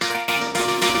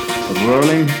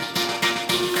Rolling.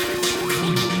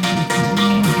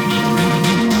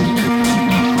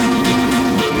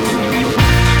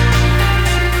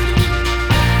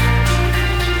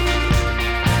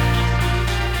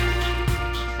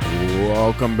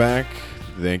 Welcome back.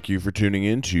 Thank you for tuning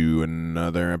in to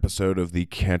another episode of the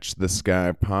Catch the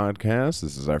Sky podcast.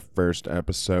 This is our first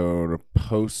episode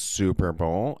post Super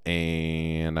Bowl,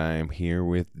 and I'm here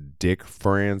with Dick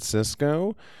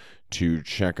Francisco to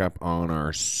check up on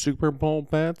our Super Bowl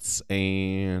bets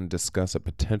and discuss a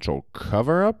potential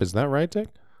cover-up. Is that right, Dick?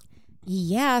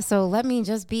 Yeah, so let me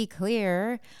just be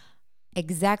clear.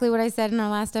 Exactly what I said in our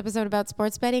last episode about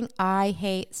sports betting. I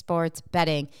hate sports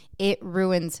betting. It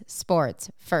ruins sports,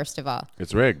 first of all.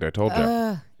 It's rigged, I told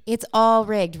you. It's all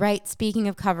rigged, right? Speaking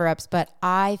of cover-ups, but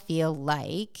I feel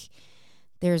like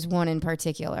there's one in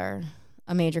particular,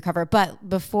 a major cover. But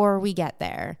before we get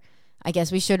there, I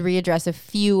guess we should readdress a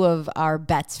few of our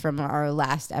bets from our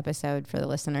last episode for the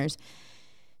listeners.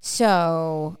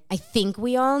 So I think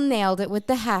we all nailed it with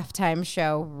the halftime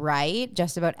show, right?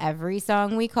 Just about every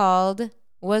song we called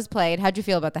was played. How'd you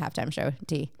feel about the halftime show,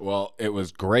 T? Well, it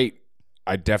was great.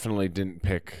 I definitely didn't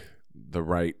pick the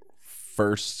right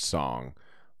first song.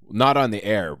 Not on the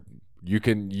air.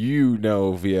 You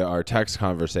know via our text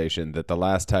conversation that the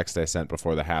last text I sent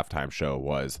before the halftime show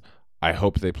was, I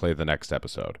hope they play the next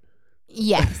episode.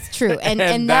 Yes, true.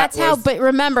 And that's how, but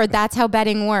remember, that's how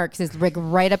betting works, is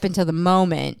right up until the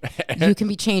moment you can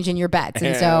be changing your bets.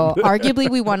 And so arguably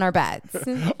we won our bets.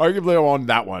 Arguably I won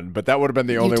that one, but that would have been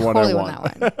the only totally one I won.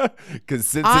 won that one. Because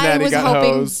Cincinnati got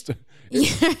hosed.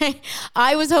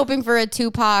 I was hoping for a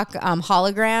Tupac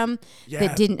hologram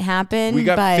that didn't happen. We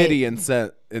got Fitty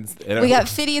instead. We got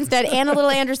Fitty instead, and a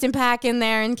little Anderson .Paak in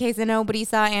there in case nobody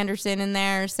saw Anderson in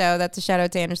there. So that's a shout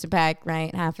out to Anderson .Paak,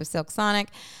 right? Half of Silk Sonic.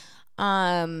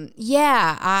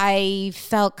 Yeah, I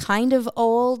felt kind of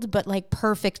old, but like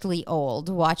perfectly old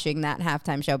watching that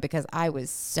halftime show because I was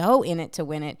so in it to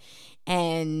win it.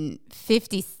 And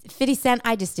 50 Cent,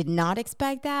 I just did not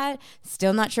expect that.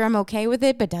 Still not sure I'm okay with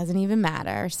it, but doesn't even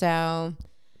matter. So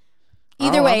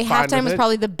either way, halftime was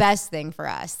probably the best thing for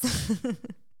us.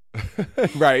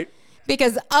 Right.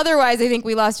 Because otherwise, I think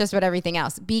we lost just about everything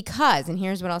else. Because, and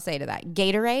here's what I'll say to that.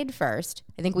 Gatorade first.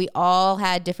 I think we all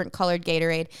had different colored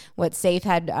Gatorade. What Safe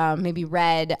had maybe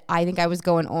red. I think I was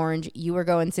going orange. You were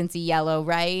going Cincy yellow,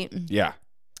 right? Yeah.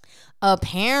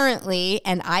 Apparently,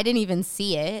 and I didn't even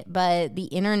see it, but the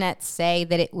internet say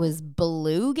that it was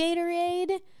blue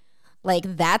Gatorade.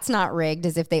 Like, that's not rigged,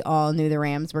 as if they all knew the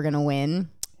Rams were going to win.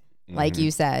 Like you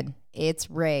said, it's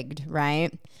rigged,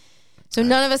 right? So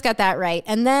none of us got that right.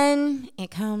 And then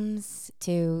it comes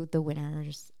to the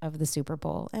winners of the Super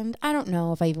Bowl. And I don't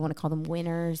know if I even want to call them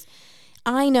winners.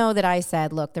 I know that I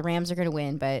said, look, the Rams are going to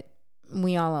win, but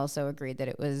we all also agreed that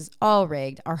it was all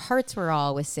rigged. Our hearts were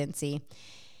all with Cincy.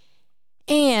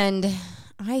 And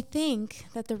I think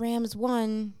that the Rams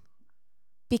won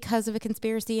because of a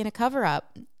conspiracy and a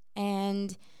cover-up.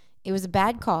 And it was a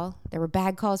bad call. There were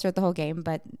bad calls throughout the whole game,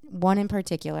 but one in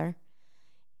particular.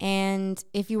 And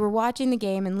if you were watching the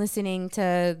game and listening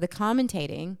to the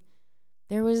commentating,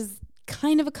 there was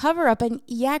kind of a cover-up. And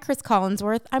yeah, Chris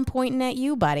Collinsworth, I'm pointing at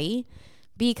you, buddy,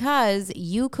 because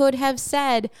you could have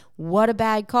said, what a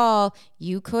bad call.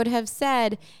 You could have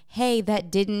said, hey, that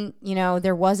didn't,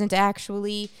 there wasn't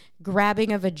actually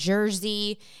grabbing of a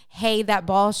jersey. Hey, that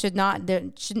ball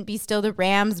shouldn't be still the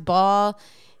Rams' ball.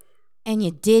 And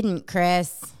you didn't,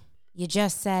 Chris. You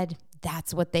just said,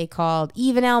 that's what they called.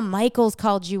 Even Al Michaels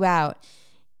called you out.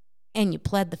 And you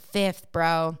pled the fifth,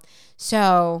 bro.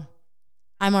 So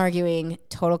I'm arguing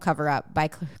total cover-up by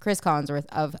Chris Collinsworth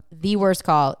of the worst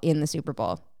call in the Super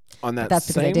Bowl. On that that's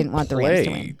because I didn't want the Rams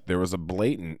to win. There was a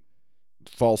blatant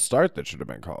false start that should have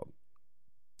been called.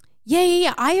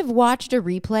 Yeah. I have watched a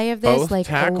replay of this Both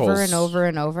tackles, over and over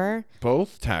and over.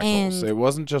 Both tackles. It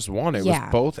wasn't just one. It was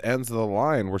both ends of the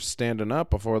line were standing up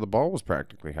before the ball was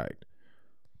practically hiked.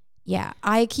 Yeah,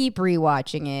 I keep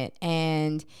rewatching it.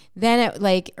 And then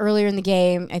earlier in the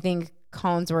game, I think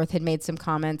Collinsworth had made some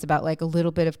comments about a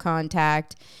little bit of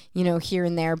contact, here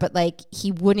and there. But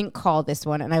he wouldn't call this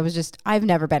one. And I've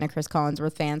never been a Chris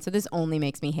Collinsworth fan. So this only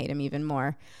makes me hate him even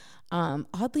more.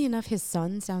 Oddly enough, his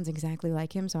son sounds exactly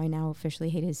like him. So I now officially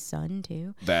hate his son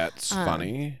too. That's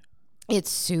funny. It's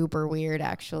super weird,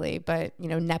 actually. But,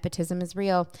 nepotism is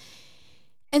real.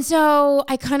 And so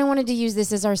I kind of wanted to use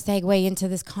this as our segue into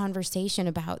this conversation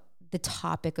about the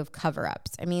topic of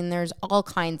cover-ups. I mean, there's all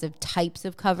kinds of types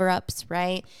of cover-ups,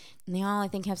 right? And they all, I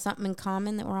think, have something in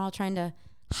common, that we're all trying to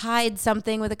hide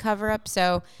something with a cover-up.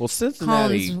 So, well,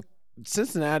 Cincinnati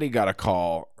Cincinnati got a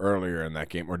call earlier in that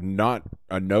game, or not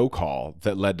a no call,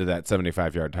 that led to that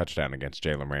 75-yard touchdown against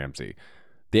Jalen Ramsey.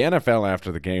 The NFL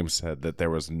after the game said that there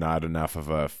was not enough of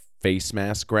a face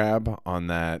mask grab on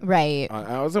that. Right.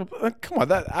 I was like, come on,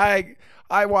 that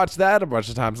I watched that a bunch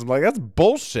of times. I'm like, that's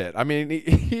bullshit. I mean,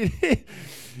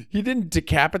 he didn't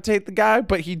decapitate the guy,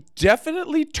 but he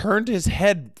definitely turned his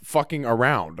head fucking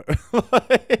around.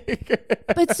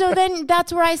 But so then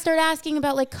that's where I start asking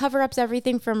about like cover-ups,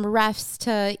 everything from refs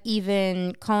to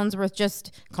even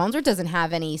Collinsworth. Collinsworth doesn't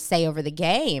have any say over the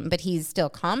game, but he's still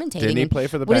commentating. Didn't he play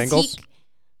for the Bengals?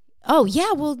 Oh,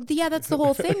 yeah. Well, yeah, that's the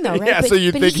whole thing, though, right? Yeah, so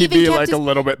you'd think he'd be like a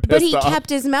little bit pissed off. But he kept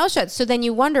his mouth shut. So then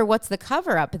you wonder, what's the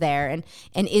cover up there?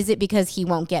 And is it because he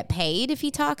won't get paid if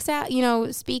he talks out,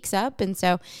 speaks up? And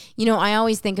so, I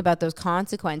always think about those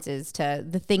consequences to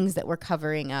the things that we're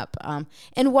covering up,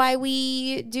 and why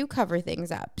we do cover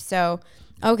things up. So,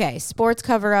 okay, sports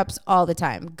cover-ups all the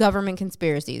time. Government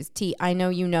conspiracies. I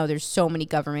know there's so many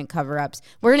government cover-ups.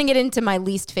 We're going to get into my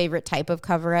least favorite type of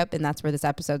cover-up, and that's where this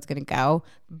episode's going to go.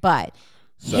 But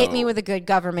hit me with a good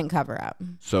government cover-up.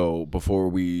 So before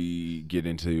we get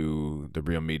into the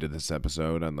real meat of this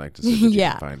episode, I'd like to say that you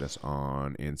can find us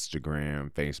on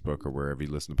Instagram, Facebook, or wherever you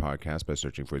listen to podcasts by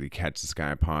searching for the Catch the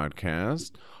Sky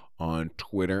podcast. On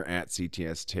Twitter at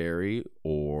CTS Terry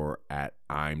or at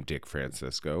I'm Dick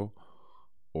Francisco.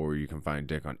 Or you can find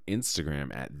Dick on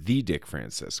Instagram at the Dick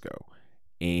Francisco.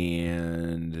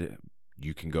 And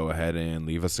you can go ahead and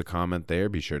leave us a comment there.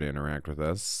 Be sure to interact with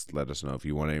us. Let us know if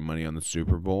you want any money on the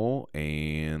Super Bowl.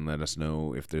 And let us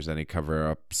know if there's any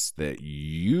cover-ups that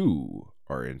you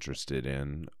are interested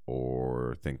in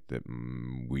or think that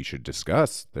we should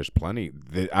discuss. There's plenty.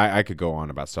 I could go on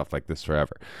about stuff like this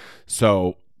forever.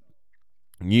 So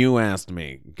you asked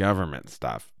me government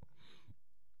stuff.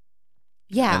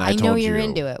 Yeah, I know you're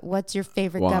into it. What's your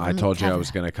favorite government Well, I told you cover-up? I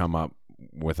was going to come up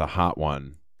with a hot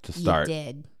one to start. You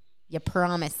did. You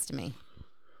promised me.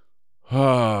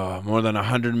 More than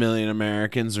 100 million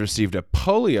Americans received a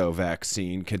polio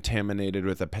vaccine contaminated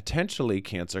with a potentially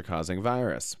cancer-causing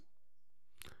virus.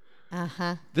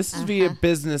 This is via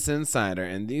Business Insider,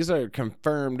 and these are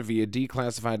confirmed via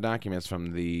declassified documents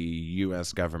from the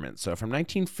U.S. government. So from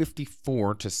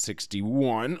 1954 to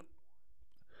 61...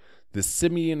 the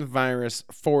simian virus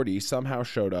 40 somehow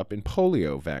showed up in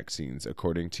polio vaccines,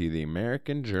 according to the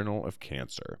American Journal of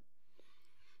Cancer.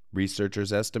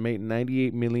 Researchers estimate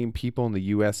 98 million people in the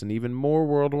U.S. and even more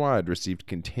worldwide received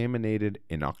contaminated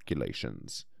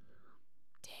inoculations.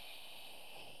 Dang.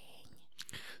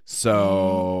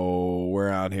 So we're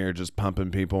out here just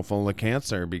pumping people full of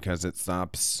cancer because it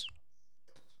stops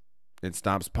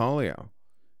polio.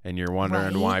 And you're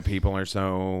wondering why people are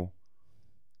so...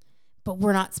 But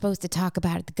we're not supposed to talk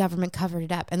about it. The government covered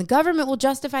it up. And the government will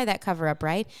justify that cover up,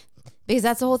 right? Because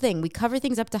that's the whole thing. We cover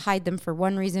things up to hide them for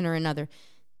one reason or another.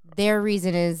 Their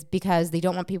reason is because they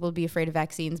don't want people to be afraid of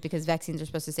vaccines because vaccines are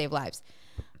supposed to save lives.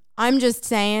 I'm just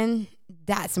saying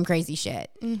that's some crazy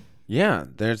shit. Yeah,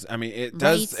 it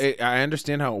does. I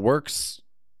understand how it works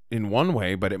in one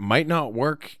way, but it might not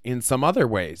work in some other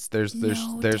ways. There's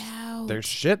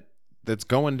shit that's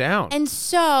going down. And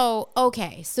so,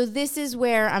 okay, so this is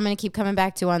where I'm going to keep coming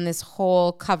back to on this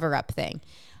whole cover-up thing.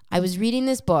 I was reading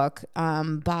this book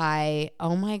by,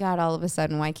 oh my God, all of a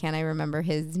sudden, why can't I remember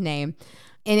his name?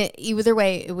 And either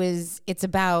way, it's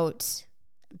about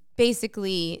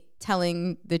basically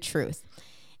telling the truth.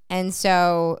 And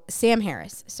so, Sam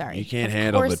Harris, sorry. You can't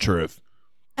handle the truth.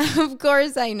 Of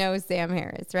course I know Sam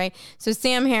Harris, right? So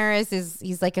Sam Harris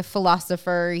he's like a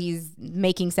philosopher. He's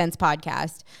Making Sense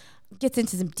podcast. Gets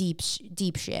into some deep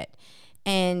shit.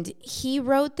 And he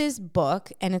wrote this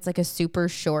book, and it's like a super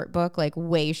short book, like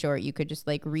way short. You could just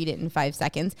like read it in 5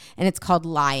 seconds. And it's called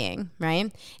Lying,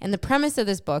 right? And the premise of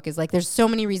this book is like there's so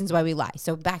many reasons why we lie.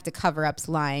 So back to cover-ups,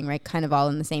 lying, right? Kind of all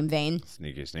in the same vein.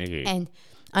 Sneaky. And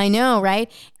I know,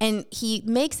 right? And he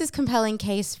makes this compelling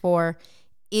case for,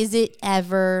 is it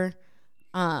ever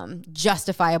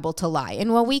justifiable to lie?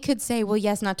 And while we could say, well,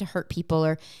 yes, not to hurt people,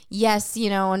 or yes,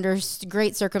 under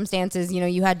great circumstances,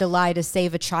 you had to lie to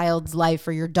save a child's life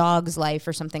or your dog's life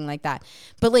or something like that.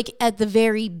 But like at the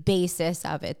very basis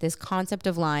of it, this concept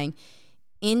of lying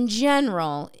in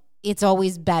general, it's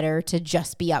always better to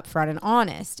just be upfront and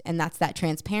honest. And that's that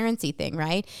transparency thing,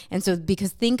 right? And so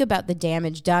because think about the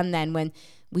damage done then when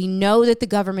we know that the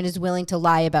government is willing to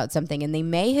lie about something, and they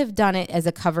may have done it as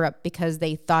a cover-up because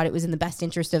they thought it was in the best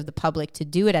interest of the public to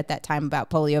do it at that time about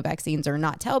polio vaccines or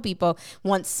not tell people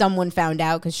once someone found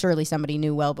out, because surely somebody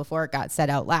knew well before it got said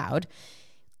out loud.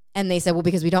 And they said, well,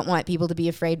 because we don't want people to be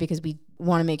afraid because we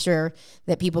want to make sure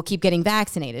that people keep getting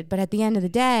vaccinated. But at the end of the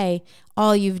day,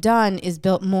 all you've done is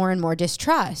built more and more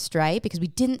distrust, right? Because we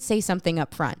didn't say something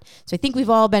up front. So I think we've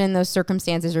all been in those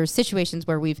circumstances or situations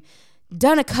where we've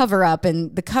done a cover-up,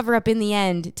 and the cover-up in the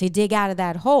end to dig out of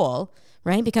that hole,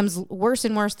 right, becomes worse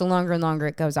and worse the longer and longer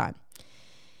it goes on.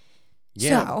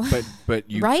 Yeah, so,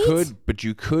 but you right?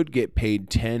 could get paid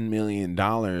 $10 million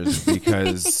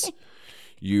because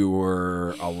you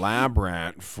were a lab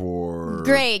rat for...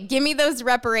 Great. Give me those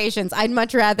reparations. I'd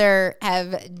much rather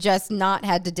have just not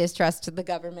had to distrust the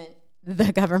government,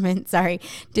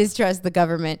 distrust the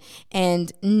government,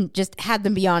 and just had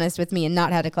them be honest with me and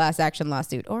not had a class action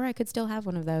lawsuit. Or I could still have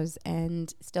one of those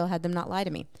and still had them not lie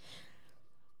to me.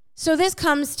 So this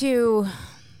comes to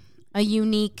a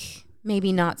unique,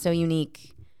 maybe not so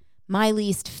unique, my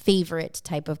least favorite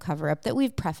type of cover-up that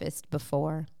we've prefaced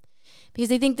before.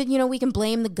 Because I think that, we can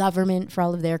blame the government for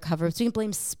all of their cover-ups. We can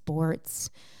blame sports.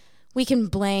 We can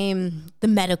blame the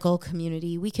medical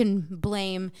community. We can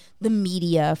blame the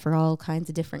media for all kinds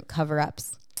of different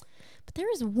cover-ups. But there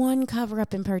is one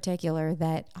cover-up in particular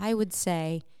that I would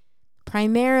say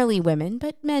primarily women,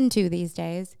 but men too these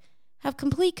days, have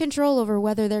complete control over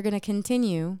whether they're going to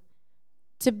continue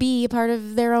to be a part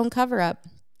of their own cover-up.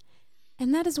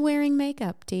 And that is wearing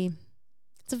makeup, T.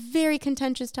 It's a very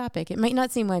contentious topic. It might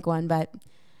not seem like one, but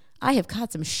I have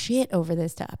caught some shit over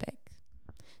this topic.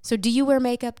 So do you wear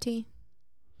makeup, T?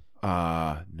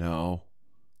 No.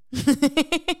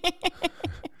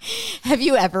 Have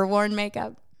you ever worn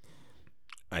makeup?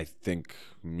 I think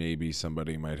maybe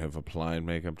somebody might have applied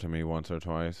makeup to me once or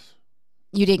twice.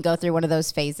 You didn't go through one of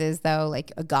those phases, though,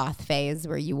 like a goth phase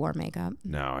where you wore makeup?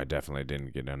 No, I definitely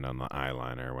didn't get in on the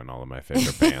eyeliner when all of my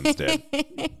favorite bands did.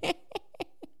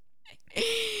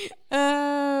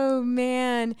 Oh,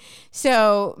 man.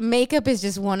 So makeup is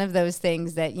just one of those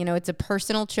things that, it's a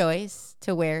personal choice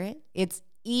to wear it. It's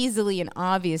easily and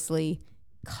obviously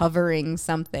covering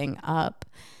something up.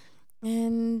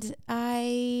 And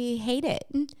I hate it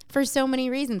for so many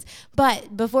reasons.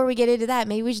 But before we get into that,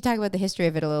 maybe we should talk about the history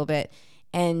of it a little bit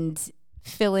and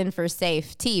fill in for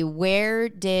Safe. T, where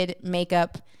did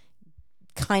makeup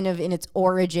kind of in its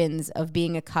origins of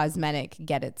being a cosmetic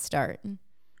get its start?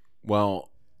 Well,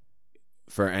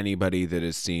 for anybody that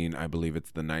has seen, I believe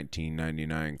it's the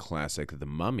 1999 classic, The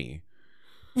Mummy.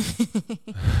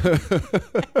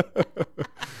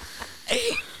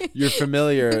 You're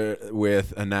familiar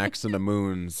with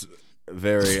Anaxinamun's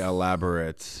very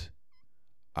elaborate,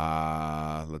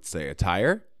 let's say,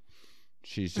 attire.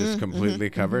 She's just completely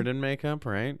covered in makeup,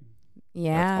 right?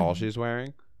 Yeah. That's all she's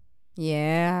wearing.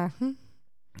 Yeah.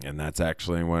 And that's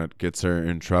actually what gets her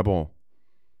in trouble.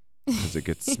 Because it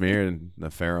gets smeared and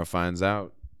the Pharaoh finds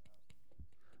out.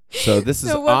 So this is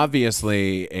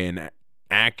obviously an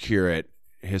accurate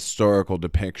historical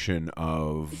depiction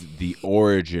of the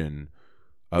origin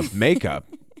of makeup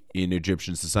in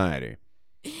Egyptian society.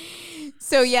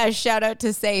 So yeah, shout out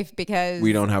to Safe because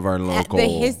we don't have our local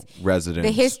residents.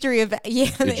 The history of the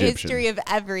history of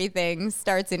everything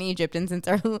starts in Egypt, and since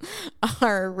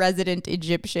our resident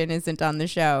Egyptian isn't on the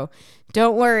show,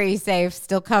 don't worry, Safe,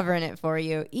 still covering it for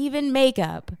you. Even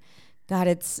makeup got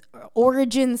its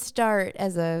origin start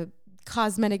as a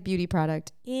cosmetic beauty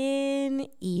product in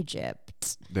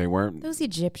Egypt. They weren't those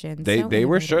Egyptians. They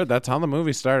were sure that's how the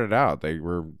movie started out. They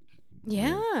were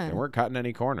they weren't cutting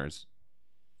any corners.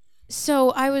 So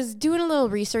I was doing a little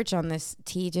research on this,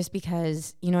 T, just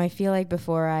because, I feel like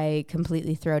before I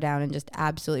completely throw down and just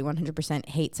absolutely 100%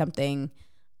 hate something,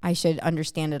 I should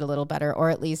understand it a little better, or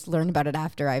at least learn about it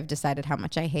after I've decided how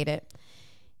much I hate it.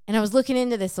 And I was looking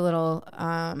into this a little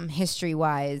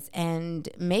history-wise, and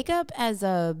makeup as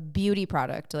a beauty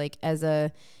product, like as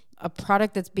a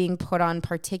product that's being put on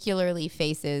particularly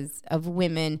faces of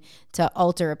women to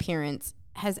alter appearance,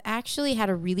 has actually had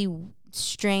a really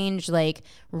strange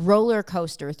roller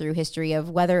coaster through history of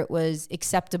whether it was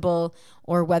acceptable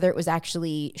or whether it was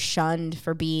actually shunned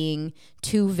for being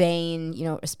too vain,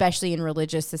 especially in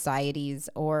religious societies,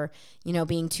 or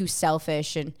being too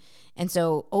selfish, and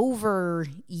so over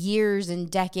years and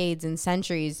decades and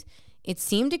centuries it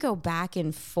seemed to go back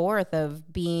and forth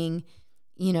of being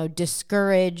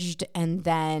discouraged and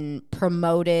then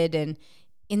promoted, and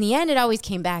in the end it always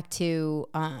came back to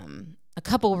a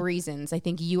couple of reasons. I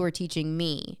think you were teaching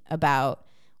me about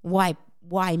why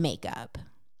makeup.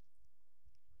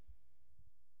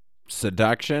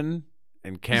 Seduction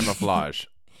and camouflage.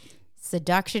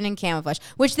 Seduction and camouflage,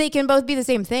 which they can both be the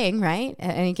same thing, right?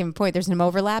 At any given point, there's an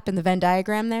overlap in the Venn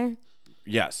diagram there.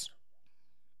 Yes.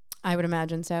 I would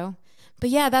imagine so. But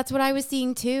yeah, that's what I was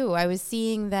seeing too. I was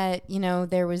seeing that,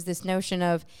 there was this notion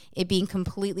of it being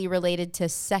completely related to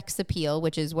sex appeal,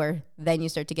 which is where then you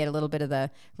start to get a little bit of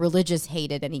the religious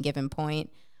hate at any given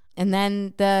point. And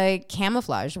then the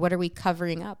camouflage. What are we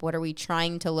covering up? What are we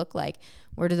trying to look like?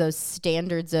 Where do those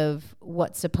standards of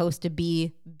what's supposed to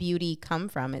be beauty come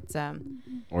from? It's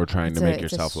or trying to make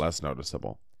yourself less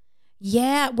noticeable.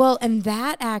 Yeah, well, and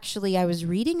that actually, I was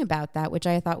reading about that, which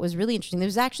I thought was really interesting. It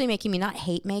was actually making me not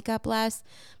hate makeup less,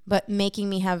 but making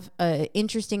me have an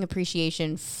interesting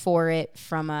appreciation for it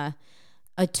from a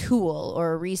tool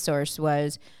or a resource.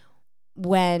 Was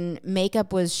when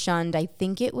makeup was shunned, I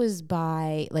think it was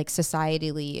by, like,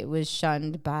 societally, it was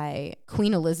shunned by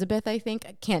Queen Elizabeth, I think.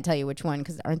 I can't tell you which one,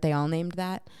 because aren't they all named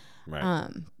that? Right.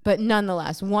 But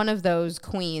nonetheless, one of those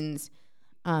queens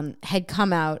had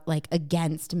come out like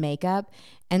against makeup.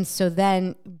 And so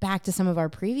then back to some of our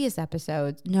previous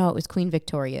episodes, no, it was Queen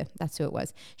Victoria. That's who it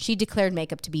was. She declared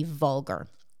makeup to be vulgar.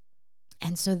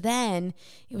 And so then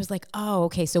it was like, oh,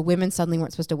 okay, so women suddenly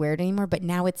weren't supposed to wear it anymore, but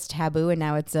now it's taboo and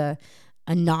now it's a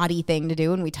naughty thing to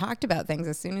do. And we talked about things,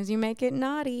 as soon as you make it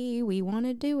naughty, we want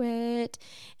to do it.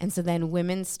 And so then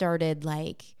women started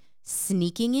like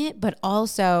sneaking it, but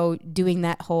also doing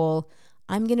that whole,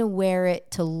 I'm going to wear it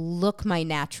to look my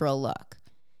natural look.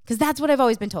 Because that's what I've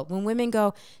always been told. When women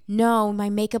go, no, my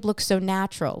makeup looks so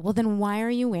natural. Well, then why are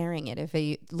you wearing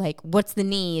it? What's the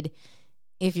need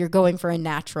if you're going for a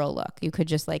natural look? You could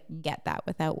just like get that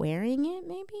without wearing it,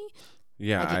 maybe?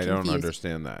 Yeah, I don't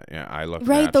understand that. Yeah, I look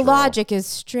right. natural. The logic is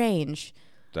strange.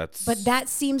 But that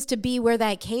seems to be where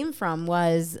that came from,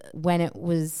 was when it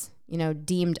was,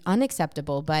 deemed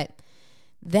unacceptable. But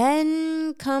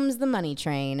then comes the money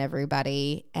train,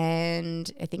 everybody.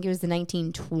 And I think it was the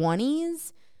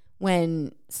 1920s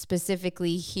when,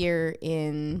 specifically here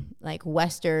in like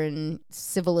Western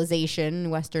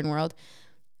civilization, Western world,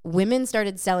 women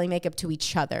started selling makeup to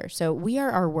each other. So we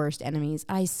are our worst enemies.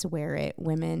 I swear it,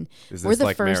 women. Is this We're the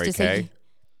like first Mary to Kay? Say,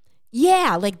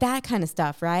 yeah, like that kind of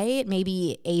stuff, right?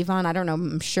 Maybe Avon. I don't know.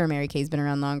 I'm sure Mary Kay's been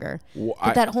around longer. Well,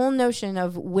 but that whole notion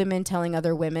of women telling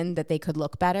other women that they could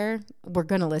look better, we're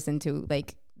going to listen to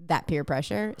like that peer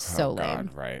pressure. So lame.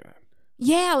 God, right.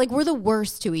 Yeah, like we're the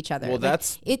worst to each other. Well, like,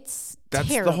 that's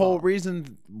terrible. The whole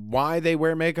reason why they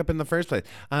wear makeup in the first place.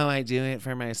 Oh, I do it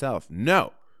for myself.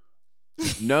 No,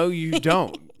 you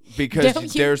don't.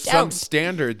 Because there's some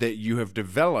standard that you have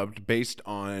developed based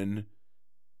on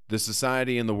the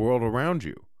society and the world around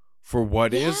you for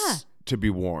what is to be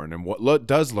worn and what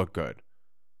does look good.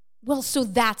 Well, so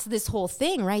that's this whole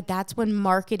thing, right? That's when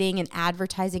marketing and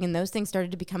advertising and those things started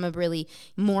to become a really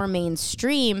more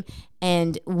mainstream,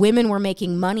 and women were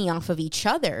making money off of each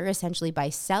other essentially by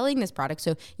selling this product.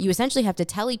 So you essentially have to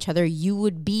tell each other you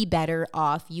would be better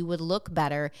off, you would look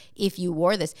better if you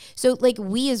wore this. So like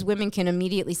we as women can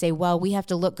immediately say, well, we have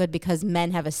to look good because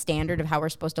men have a standard of how we're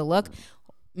supposed to look.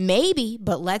 Maybe,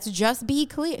 but let's just be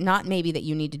clear. Not maybe that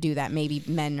you need to do that. Maybe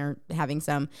men are having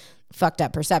some fucked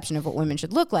up perception of what women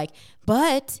should look like.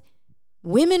 But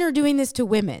women are doing this to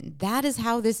women. That is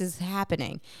how this is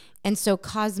happening. And so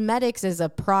cosmetics as a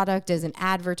product, as an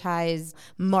advertised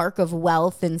mark of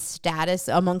wealth and status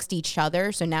amongst each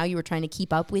other. So now you were trying to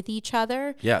keep up with each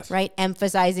other. Yes. Right?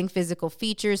 Emphasizing physical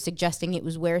features, suggesting it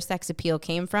was where sex appeal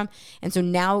came from. And so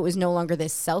now it was no longer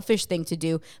this selfish thing to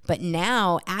do. But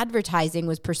now advertising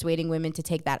was persuading women to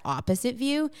take that opposite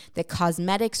view, that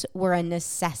cosmetics were a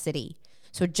necessity.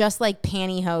 So just like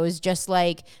pantyhose, just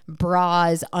like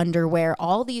bras, underwear,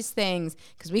 all these things,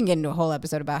 because we can get into a whole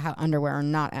episode about how underwear are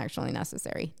not actually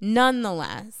necessary.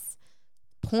 Nonetheless,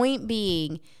 point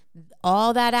being,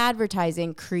 all that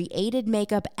advertising created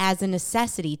makeup as a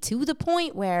necessity to the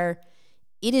point where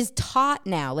it is taught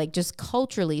now, like just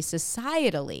culturally,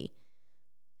 societally,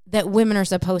 that women are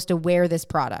supposed to wear this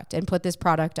product and put this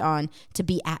product on to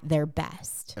be at their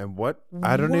best. And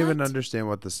I don't even understand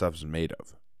what this stuff's made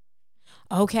of.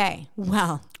 Okay,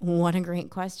 well, what a great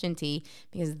question, T,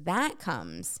 because that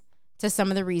comes to some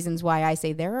of the reasons why I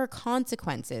say there are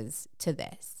consequences to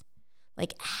this.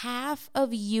 Like half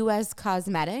of U.S.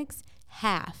 cosmetics,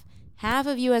 half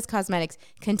of U.S. cosmetics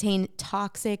contain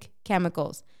toxic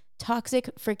chemicals,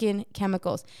 toxic freaking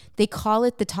chemicals. They call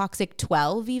it the toxic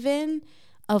 12 even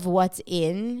of what's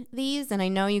in these. And I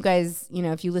know you guys,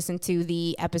 if you listen to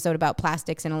the episode about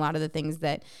plastics and a lot of the things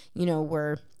that,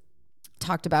 were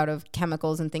talked about of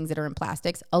chemicals and things that are in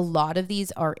plastics, a lot of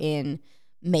these are in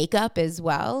makeup as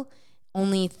well.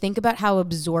 Only think about how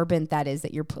absorbent that is,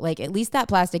 that you're like, at least that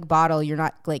plastic bottle, you're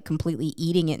not like completely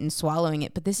eating it and swallowing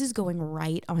it, but this is going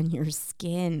right on your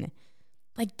skin.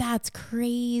 Like that's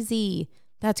crazy.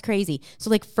 That's crazy. So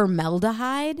like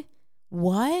formaldehyde,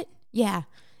 what? Yeah.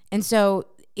 And so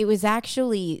it was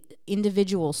actually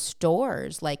individual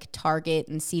stores like Target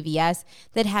and CVS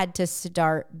that had to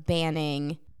start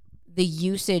banning the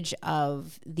usage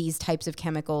of these types of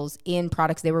chemicals in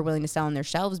products they were willing to sell on their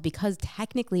shelves because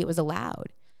technically it was allowed.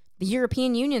 The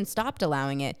European Union stopped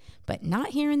allowing it, but not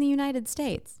here in the United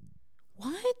States.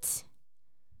 What?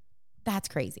 That's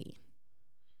crazy.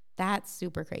 That's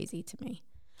super crazy to me.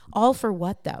 All for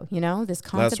what, though? You know, this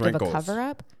concept of a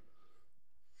cover-up?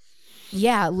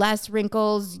 Yeah, less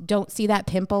wrinkles. Don't see that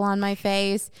pimple on my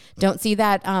face. Don't see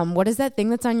that. What is that thing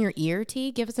that's on your ear,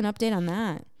 T? Give us an update on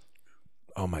that.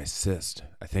 Oh, my cyst.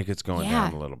 I think it's going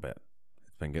down a little bit.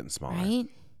 It's been getting smaller. Right?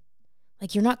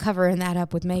 Like, you're not covering that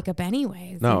up with makeup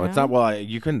anyways. No, it's not. Well,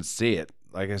 you couldn't see it.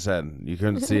 Like I said, you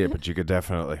couldn't see it, but you could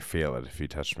definitely feel it if you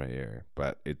touched my ear.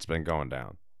 But it's been going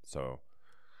down. So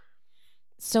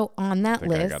on that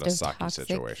list I got a Saki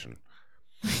situation.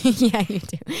 Yeah, you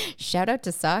do. Shout out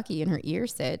to Saki and her ear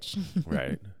sitch.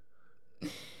 Right.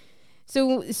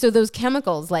 So those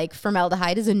chemicals like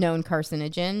formaldehyde is a known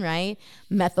carcinogen, right?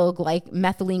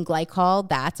 Methylene glycol,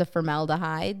 that's a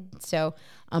formaldehyde. So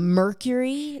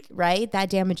mercury, right? That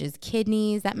damages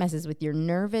kidneys. That messes with your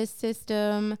nervous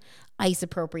system.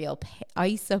 Isopropyl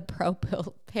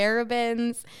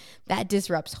parabens, that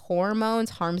disrupts hormones,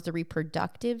 harms the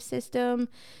reproductive system.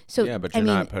 So yeah, but you're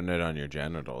not putting it on your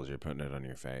genitals. You're putting it on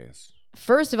your face.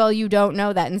 First of all, you don't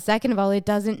know that. And second of all, it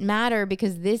doesn't matter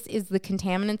because this is the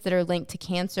contaminants that are linked to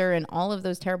cancer and all of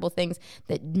those terrible things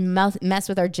that mess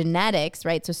with our genetics,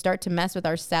 right? So start to mess with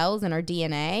our cells and our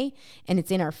DNA. And it's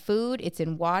in our food, it's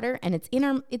in water, and it's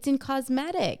in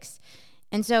cosmetics.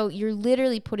 And so you're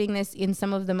literally putting this in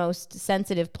some of the most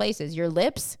sensitive places. Your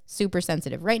lips, super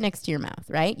sensitive, right next to your mouth,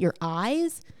 right? Your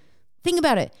eyes, think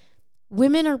about it.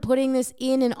 Women are putting this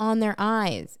in and on their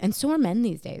eyes. And so are men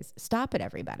these days. Stop it,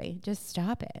 everybody. Just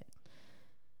stop it.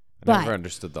 I never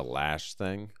understood the lash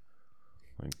thing.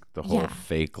 Like the whole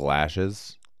fake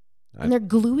lashes. And they're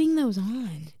gluing those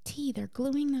on. They're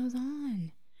gluing those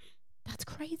on. That's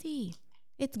crazy.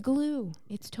 It's glue.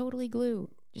 It's totally glue.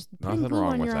 Just nothing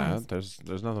wrong with that. Eyes.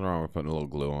 There's nothing wrong with putting a little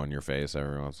glue on your face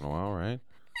every once in a while, right?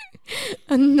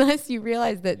 Unless you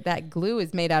realize that glue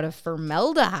is made out of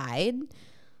formaldehyde.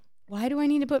 Why do I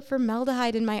need to put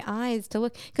formaldehyde in my eyes to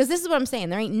look? Because this is what I'm saying.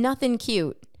 There ain't nothing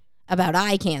cute about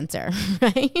eye cancer,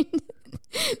 right?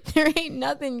 There ain't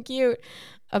nothing cute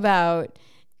about,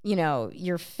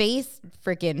 your face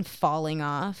freaking falling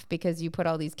off because you put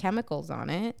all these chemicals on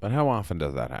it. But how often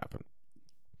does that happen?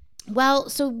 Well,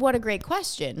 so what a great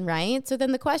question, right? So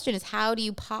then the question is, how do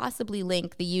you possibly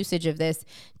link the usage of this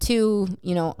to,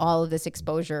 all of this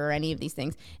exposure or any of these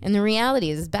things? And the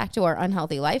reality is back to our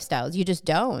unhealthy lifestyles. You just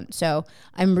don't. So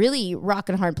I'm really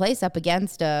rocking a hard place up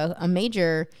against a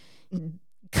major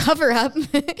cover up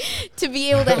to be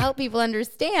able to help people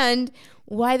understand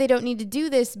why they don't need to do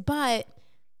this. But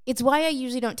it's why I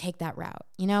usually don't take that route,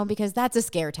 because that's a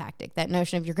scare tactic, that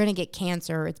notion of you're going to get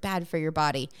cancer or it's bad for your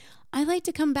body. I like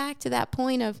to come back to that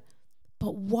point of,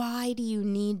 but why do you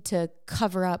need to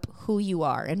cover up who you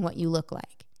are and what you look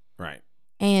like? Right.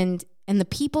 And the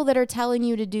people that are telling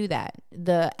you to do that,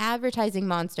 the advertising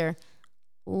monster,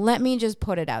 let me just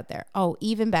put it out there. Oh,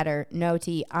 even better, no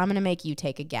T, I'm going to make you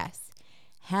take a guess.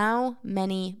 How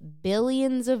many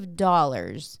billions of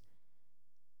dollars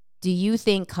do you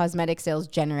think cosmetic sales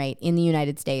generate in the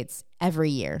United States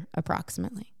every year,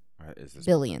 approximately? Is this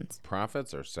billions?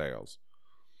 Profits or sales?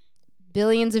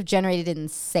 Billions of generated in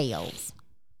sales.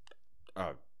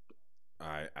 I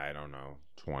don't know.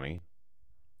 20?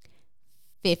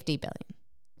 50 billion.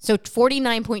 So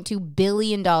 $49.2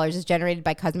 billion is generated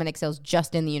by cosmetic sales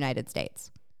just in the United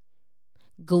States.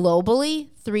 Globally,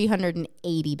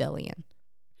 $380 billion.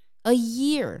 A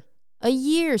year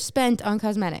spent on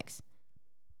cosmetics.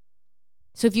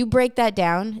 So if you break that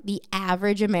down, the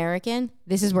average American,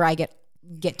 this is where I get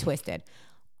twisted.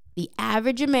 The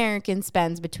average American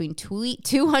spends between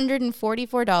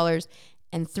 $244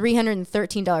 and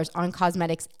 $313 on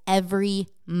cosmetics every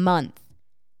month.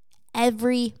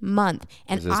 Every month.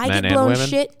 And I get blown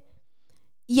shit.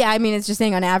 Yeah, I mean, it's just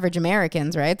saying on average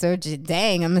Americans, right? So,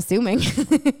 dang, I'm assuming.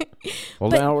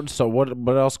 Well, now, so what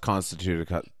else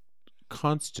constitutes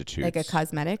like a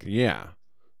cosmetic? Yeah.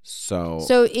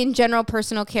 So in general,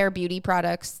 personal care, beauty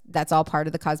products, that's all part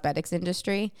of the cosmetics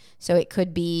industry. So it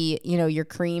could be, your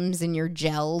creams and your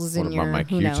gels and your, my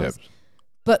who Q-tip? knows.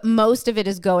 But most of it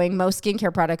is going, most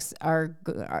skincare products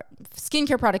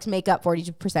skincare products make up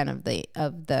 42%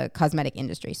 of the cosmetic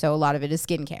industry. So a lot of it is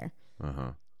skincare.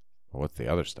 Uh-huh. Well, what's the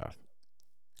other stuff?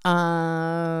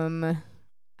 I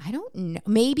don't know.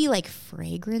 Maybe like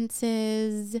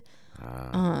fragrances.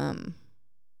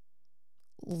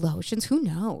 lotions. Who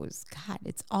knows? God,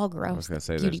 it's all gross. I was gonna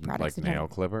say Beauty there's products like in general. nail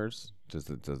clippers.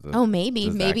 Oh, maybe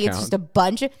does that it's count? just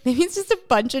a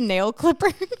bunch of nail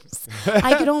clippers.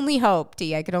 I could only hope,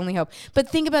 T. I could only hope. But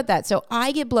think about that. So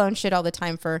I get blown shit all the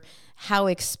time for how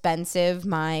expensive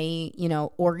my,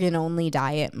 organ only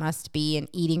diet must be and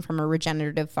eating from a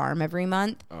regenerative farm every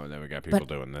month. Oh, then we got people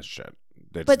doing this shit.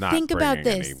 It's but not think about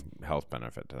bringing this. any health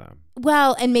benefit to them.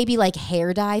 Well, and maybe like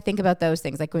hair dye. Think about those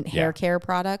things, like hair Yeah. care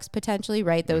products potentially,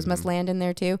 right? Those must land in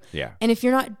there too. Yeah. And if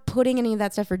you're not putting any of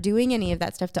that stuff or doing any of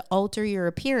that stuff to alter your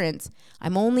appearance,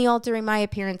 I'm only altering my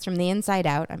appearance from the inside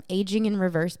out. I'm aging in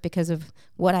reverse because of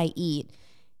what I eat.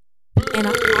 And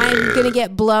I'm going to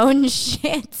get blown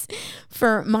shit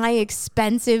for my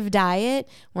expensive diet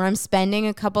where I'm spending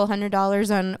a couple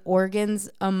 $100 on organs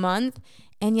a month.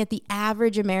 And yet the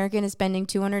average American is spending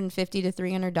 $250 to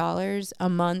 $300 a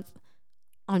month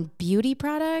on beauty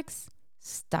products.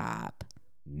 Stop.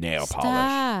 Nail polish.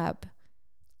 Stop.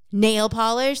 Nail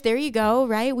polish. There you go,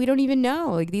 right? We don't even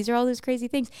know. Like, these are all those crazy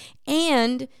things.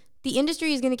 And the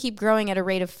industry is going to keep growing at a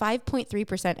rate of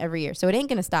 5.3% every year. So it ain't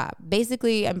going to stop.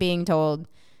 Basically, I'm being told,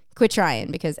 quit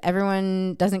trying because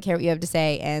everyone doesn't care what you have to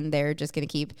say and they're just going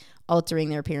to keep altering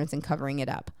their appearance and covering it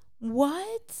up.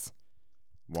 What?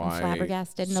 Why? I'm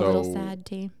flabbergasted and a little sad,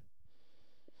 T.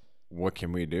 What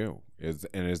can we do? Is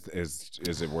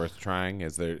it worth trying?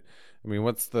 Is there? I mean,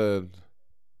 what's the?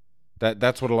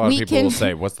 That's what a lot of people will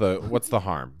say. What's the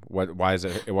harm? Why does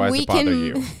it bother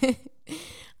you?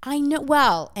 I know.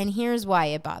 Well, and here's why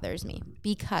it bothers me.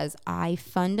 Because I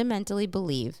fundamentally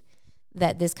believe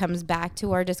that this comes back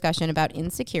to our discussion about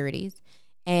insecurities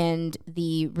and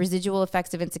the residual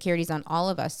effects of insecurities on all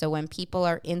of us. So when people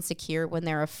are insecure, when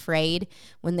they're afraid,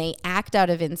 when they act out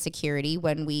of insecurity,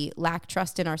 when we lack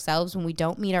trust in ourselves, when we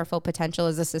don't meet our full potential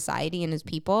as a society and as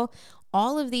people,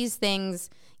 all of these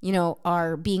things,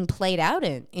 are being played out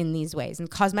in these ways. And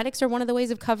cosmetics are one of the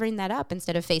ways of covering that up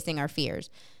instead of facing our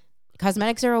fears.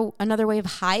 Cosmetics are another way of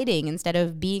hiding instead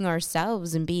of being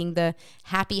ourselves and being the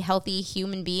happy, healthy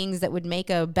human beings that would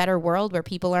make a better world where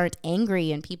people aren't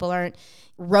angry and people aren't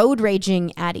road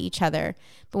raging at each other.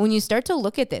 But when you start to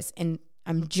look at this, and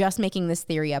I'm just making this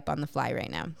theory up on the fly right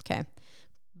now, okay?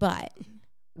 But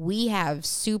we have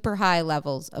super high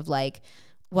levels of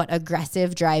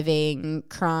aggressive driving,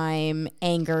 crime,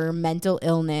 anger, mental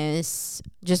illness,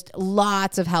 just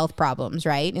lots of health problems,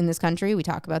 right? In this country, we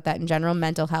talk about that in general,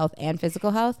 mental health and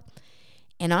physical health.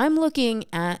 And I'm looking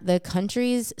at the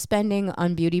country's spending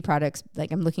on beauty products,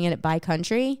 like I'm looking at it by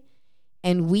country,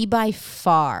 and we by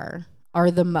far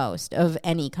are the most of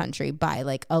any country by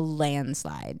like a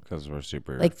landslide. Because we're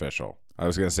superficial. I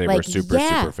was going to say we're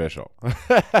yeah. superficial.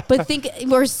 But think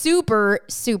we're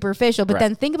superficial. But Right.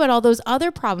 then think about all those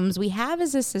other problems we have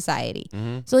as a society.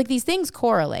 Mm-hmm. So like these things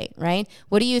correlate, right?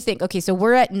 What do you think? Okay, so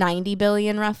we're at 90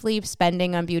 billion roughly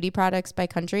spending on beauty products by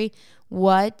country.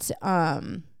 What,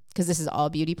 because this is all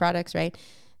beauty products, right?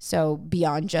 So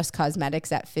beyond just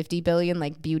cosmetics at 50 billion,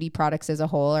 like beauty products as a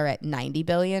whole are at 90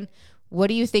 billion. What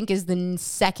do you think is the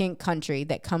second country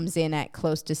that comes in at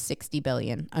close to 60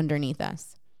 billion underneath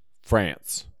us?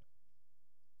 France.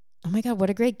 Oh my God, what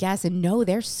a great guess. And no,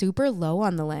 they're super low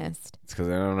on the list. It's because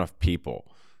they don't have enough people.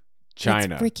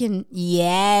 China.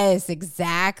 Yes,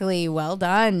 exactly. Well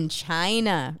done.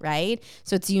 China, right?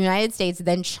 So it's the United States,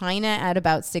 then China at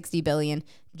about 60 billion,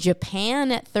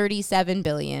 Japan at 37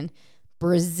 billion,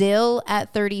 Brazil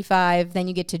at 35, then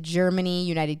you get to Germany,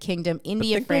 United Kingdom,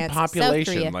 India, France, population,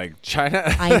 South Korea. like China.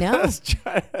 I know.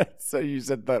 China. So you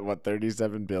said that,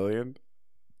 37 billion?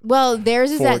 Well,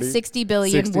 theirs is 40, at 60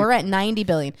 billion. 60. We're at 90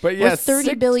 billion. But yeah, we're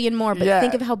 30 billion more, but yeah.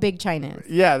 think of how big China is.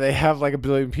 Yeah, they have like 1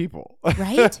 billion people.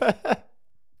 Right?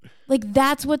 Like,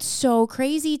 that's what's so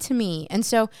crazy to me. And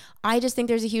so I just think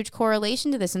there's a huge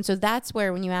correlation to this. And so that's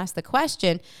where, when you ask the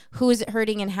question, who is it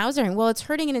hurting and how's it hurting? Well, it's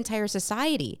hurting an entire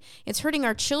society. It's hurting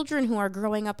our children who are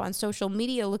growing up on social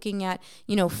media looking at,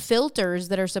 filters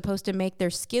that are supposed to make their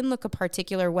skin look a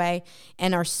particular way.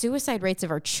 And our suicide rates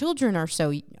of our children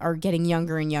are getting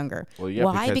younger and younger. Well, yeah,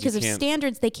 why? Because of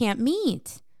standards they can't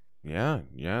meet. Yeah,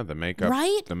 the makeup.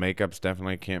 Right? The makeups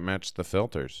definitely can't match the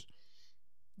filters.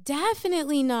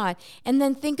 Definitely not. And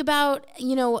then think about,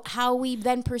 how we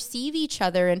then perceive each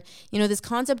other. And, this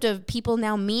concept of people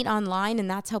now meet online and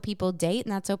that's how people date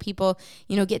and that's how people,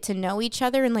 get to know each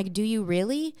other. And like, do you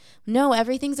really? No,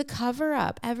 everything's a cover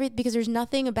up. Because there's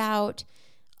nothing about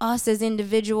us as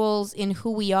individuals in who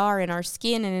we are, in our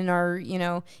skin and in our,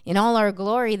 in all our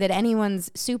glory that anyone's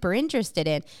super interested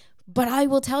in. But I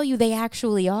will tell you, they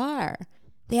actually are.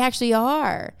 They actually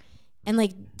are. And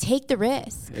like, take the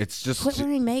risk. It's just quit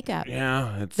wearing makeup.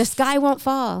 Yeah, the sky won't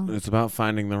fall. It's about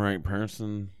finding the right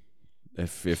person.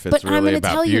 If it's But I'm really gonna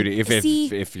about tell you, beauty,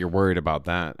 see- if you're worried about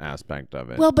that aspect of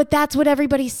it. Well, but that's what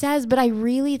everybody says. But I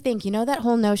really think, that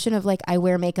whole notion of like, I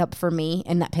wear makeup for me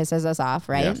and that pisses us off,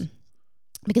 right? Yes.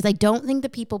 Because I don't think the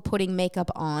people putting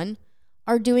makeup on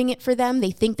are doing it for them.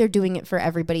 They think they're doing it for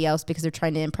everybody else because they're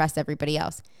trying to impress everybody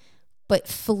else. But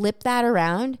flip that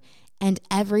around, and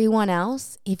everyone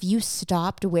else, if you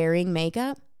stopped wearing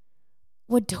makeup,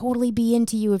 would totally be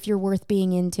into you if you're worth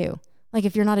being into. Like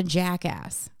if you're not a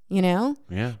jackass, Yeah.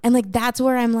 And like that's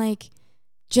where I'm like,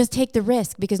 just take the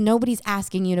risk, because nobody's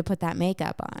asking you to put that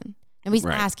makeup on. Nobody's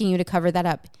Right. asking you to cover that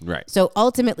up. Right. So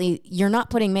ultimately, you're not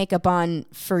putting makeup on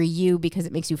for you because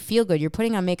it makes you feel good. You're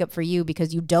putting on makeup for you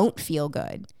because you don't feel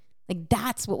good. Like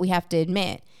that's what we have to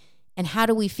admit. And how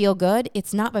do we feel good?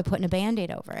 It's not by putting a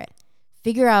Band-Aid over it.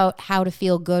 Figure out how to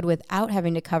feel good without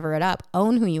having to cover it up.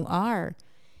 Own who you are.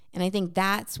 And I think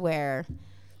that's where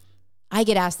I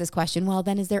get asked this question. Well,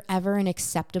 then is there ever an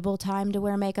acceptable time to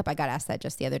wear makeup? I got asked that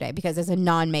just the other day, because as a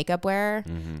non-makeup wearer,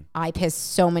 I piss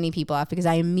so many people off because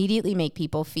I immediately make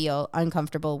people feel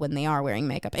uncomfortable when they are wearing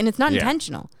makeup. And it's not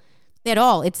intentional at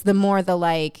all. It's the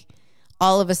like,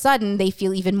 all of a sudden they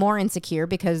feel even more insecure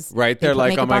because Right. they They're put like,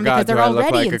 makeup oh my on because God, do they're I look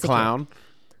already like a insecure. clown?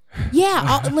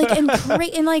 Yeah,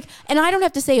 and I don't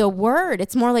have to say a word.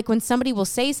 It's more like when somebody will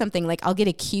say something, like I'll get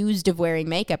accused of wearing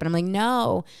makeup, and I'm like,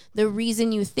 no, the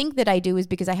reason you think that I do is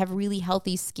because I have really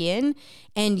healthy skin,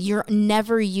 and you're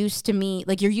never used to me,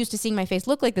 like you're used to seeing my face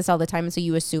look like this all the time, and so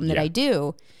you assume that I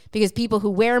do. Because people who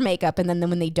wear makeup and then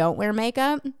when they don't wear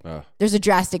makeup, there's a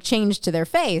drastic change to their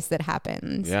face that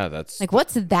happens. Yeah, that's Like,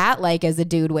 what's that like as a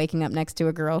dude waking up next to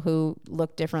a girl who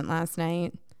looked different last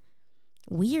night?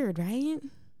 Weird, right?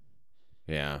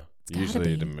 yeah. gotta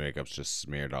Usually be. the makeup's just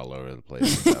smeared all over the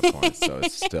place at that point, so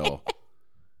it's still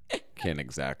can't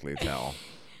exactly tell.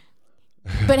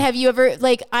 But have you ever,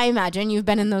 like, I imagine you've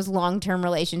been in those long-term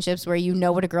relationships where you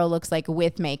know what a girl looks like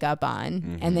with makeup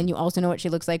on, and then you also know what she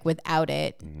looks like without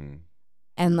it.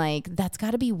 And like, that's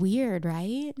got to be weird,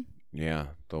 right? Yeah,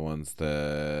 the ones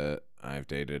that I've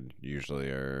dated usually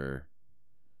are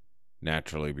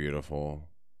naturally beautiful.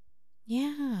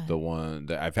 Yeah. The one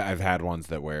that I've had ones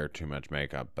that wear too much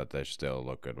makeup, but they still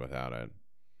look good without it,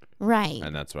 Right.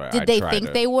 and that's why Did they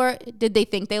think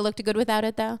they looked good without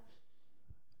it though?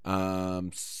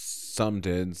 Some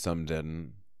did, some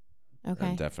didn't. Okay.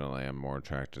 And definitely, I'm more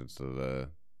attracted to the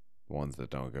ones that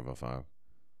don't give a fuck.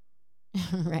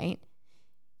 Right.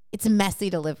 It's messy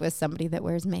to live with somebody that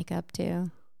wears makeup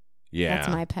too. Yeah, That's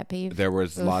my pet peeve. there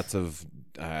was Oof. lots of.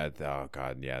 Oh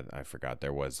God, yeah, I forgot.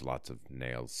 There was lots of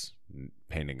nails,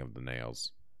 painting of the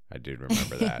nails. I do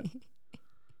remember that.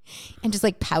 And just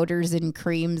like powders and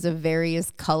creams of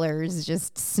various colors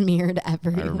just smeared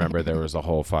everywhere. I remember there was a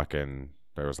whole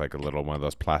there was like a little one of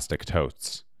those plastic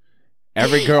totes.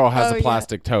 Every girl has Oh, a yeah.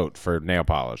 plastic tote for nail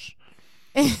polish.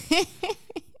 It's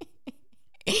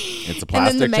a And then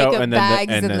plastic the makeup tote, and then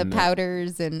bags and and then the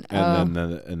powders and and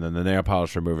then the nail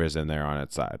polish remover is in there on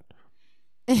its side,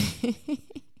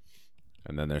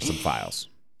 and then there's some files.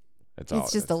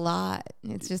 It's just a lot.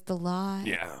 It's just a lot.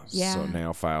 Yeah. Yeah. So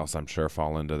nail files, I'm sure,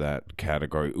 fall into that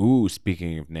category. Ooh,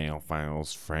 speaking of nail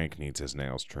files, Frank needs his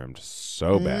nails trimmed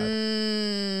so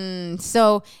bad.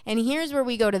 So, and here's where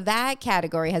we go to that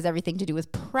category, has everything to do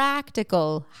with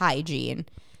practical hygiene,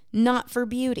 not for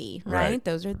beauty, right? Right.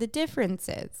 Those are the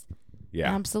differences.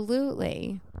 Yeah.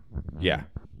 Absolutely. Yeah.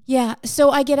 Yeah.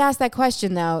 So I get asked that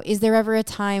question though. Is there ever a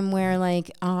time where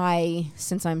like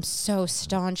since I'm so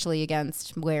staunchly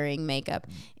against wearing makeup,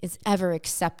 it's ever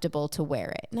acceptable to wear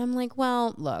it? And I'm like,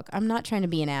 well, look, I'm not trying to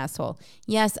be an asshole.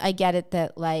 Yes, I get it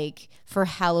that like for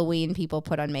Halloween people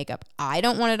put on makeup. I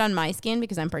don't want it on my skin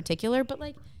because I'm particular, but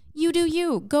like you do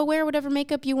you. Go wear whatever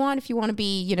makeup you want if you want to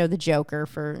be, the Joker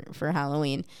for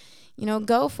Halloween.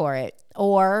 Go for it.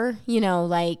 Or,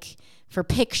 like for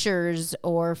pictures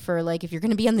or for like if you're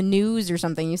going to be on the news or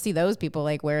something, you see those people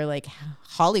like wear like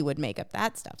Hollywood makeup.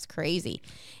 That stuff's crazy.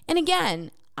 And again,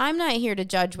 I'm not here to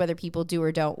judge whether people do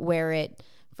or don't wear it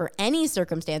for any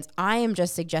circumstance. I am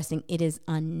just suggesting it is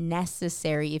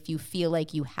unnecessary if you feel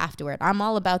like you have to wear it. I'm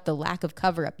all about the lack of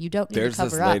cover up. You don't need There's to cover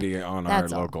this up. lady on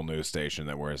That's our all. local news station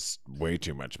that wears way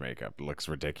too much makeup. It looks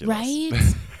ridiculous. Right?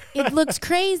 It looks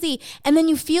crazy. And then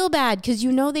you feel bad because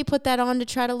they put that on to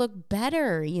try to look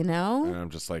better, And I'm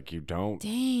just like, you don't.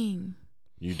 Dang.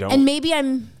 You don't. And maybe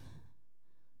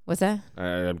what's that?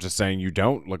 I'm just saying you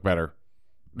don't look better.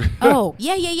 Oh,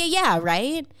 yeah,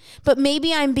 right? But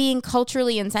maybe I'm being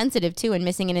culturally insensitive too and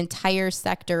missing an entire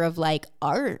sector of like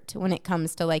art when it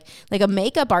comes to like a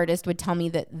makeup artist would tell me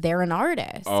that they're an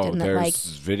artist Oh, and that there's like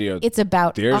videos. it's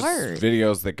about There's art.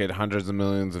 videos that get hundreds of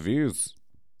millions of views.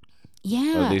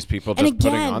 Yeah. Or these people And just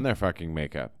putting again, on their fucking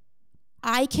makeup.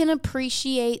 I can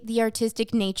appreciate the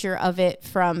artistic nature of it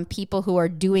from people who are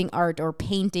doing art or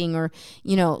painting or,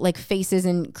 like faces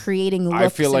and creating looks I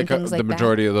feel like and things the like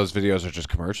majority of those videos are just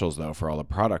commercials, though, for all the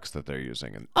products that they're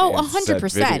using. In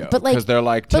 100%. But because they're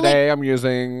like, today I'm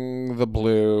using the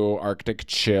blue Arctic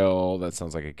Chill. That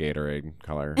sounds like a Gatorade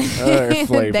color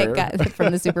flavor. That got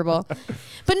from the Super Bowl.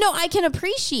 But no, I can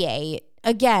appreciate,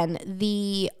 again,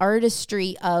 the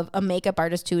artistry of a makeup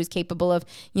artist who is capable of,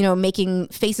 making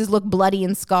faces look bloody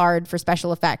and scarred for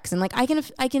special effects. And like, I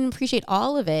can appreciate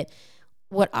all of it.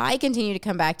 What I continue to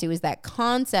come back to is that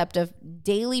concept of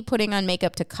daily putting on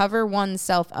makeup to cover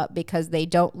oneself up because they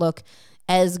don't look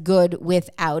as good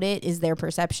without it, is their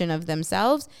perception of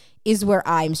themselves, is where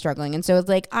I'm struggling. And so it's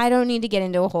like, I don't need to get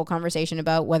into a whole conversation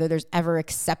about whether there's ever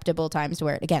acceptable times to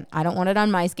wear it. Again, I don't want it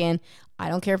on my skin. I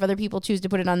don't care if other people choose to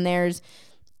put it on theirs.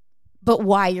 But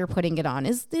why you're putting it on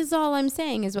is all I'm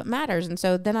saying, is what matters. And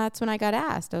so then that's when I got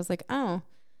asked. I was like, oh,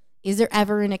 is there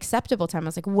ever an acceptable time? I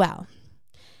was like, well,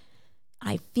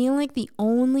 I feel like the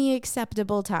only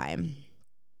acceptable time,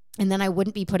 and then I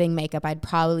wouldn't be putting makeup, I'd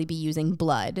probably be using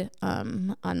blood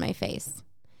on my face,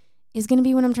 is going to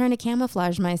be when I'm trying to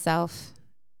camouflage myself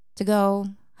to go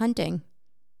hunting,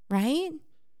 right?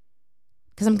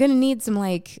 Because I'm going to need some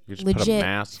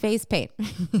legit face paint.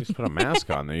 You just put a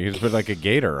mask on there. You just put like a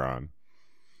gator on.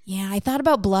 Yeah, I thought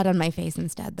about blood on my face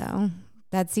instead, though.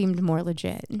 That seemed more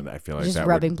legit. I feel like just that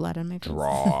rubbing would blood on my face.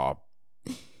 Draw.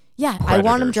 Yeah, I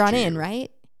want them drawn in,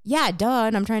 right? Yeah, duh.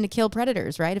 And I'm trying to kill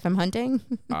predators, right? If I'm hunting.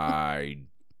 I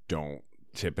don't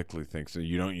typically think so.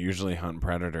 You don't usually hunt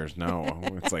predators. No,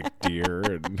 it's like deer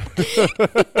and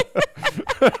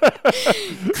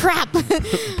crap.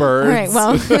 Birds. All right.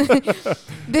 Well,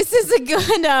 this is a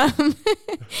good.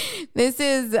 This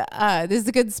is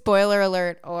a good spoiler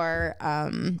alert. Or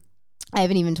I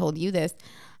haven't even told you this.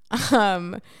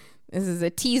 This is a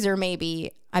teaser,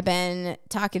 maybe. I've been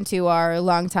talking to our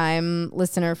longtime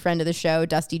listener, friend of the show,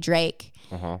 Dusty Drake.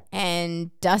 And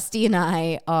Dusty and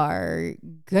I are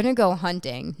going to go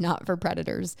hunting, not for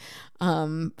predators,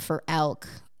 for elk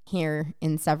here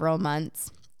in several months.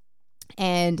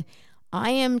 And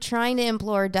I am trying to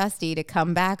implore Dusty to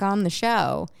come back on the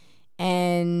show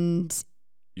and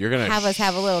you're gonna have us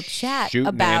have a little chat shoot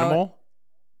about an animal?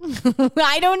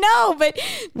 I don't know, but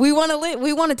we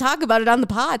want to talk about it on the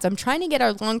pod. So I'm trying to get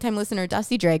our longtime listener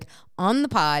Dusty Drake on the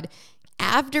pod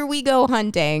after we go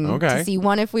hunting to see,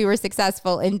 one, if we were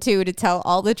successful, and two, to tell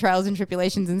all the trials and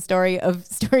tribulations and stories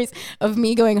of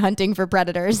me going hunting for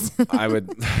predators. I'm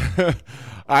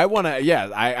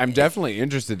definitely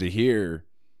interested to hear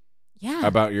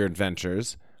about your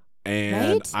adventures.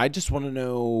 And I just want to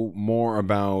know more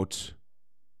about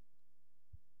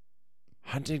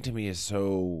hunting. To me is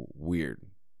so weird.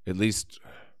 At least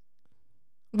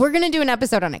we're going to do an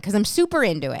episode on it because I'm super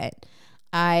into it.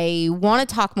 I want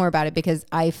to talk more about it because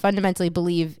I fundamentally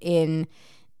believe in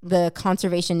the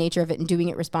conservation nature of it and doing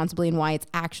it responsibly, and why it's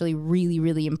actually really,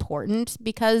 really important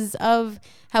because of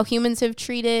how humans have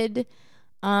treated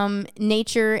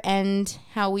nature and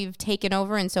how we've taken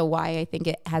over. And so why I think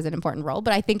it has an important role,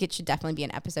 but I think it should definitely be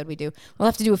an episode we do. We'll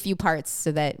have to do a few parts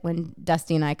so that when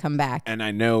Dusty and I come back, and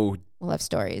I know we'll have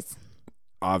stories.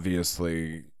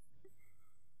 Obviously.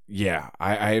 Yeah,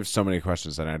 I have so many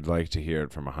questions, and I'd like to hear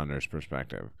it from a hunter's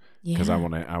perspective because I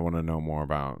want to know more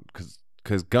about,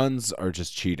 because guns are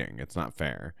just cheating. It's not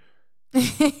fair.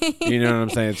 You know what I'm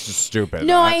saying? It's just stupid.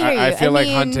 No, I hear you. I feel like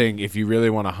hunting, if you really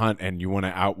want to hunt and you want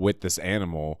to outwit this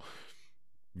animal,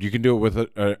 you can do it with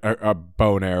a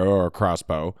bow and arrow or a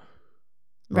crossbow.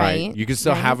 Right? You can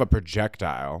still have a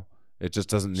projectile. It just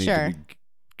doesn't need to be.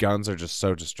 Guns are just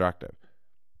so destructive.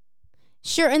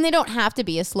 Sure, and they don't have to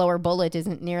be. A slower bullet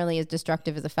isn't nearly as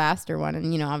destructive as a faster one.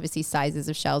 And, obviously sizes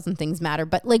of shells and things matter.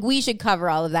 But, we should cover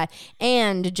all of that.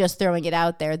 And just throwing it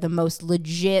out there, the most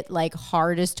legit,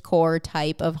 hardest core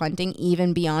type of hunting,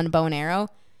 even beyond bow and arrow,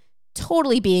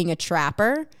 totally being a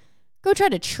trapper. Go try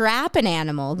to trap an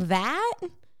animal. That?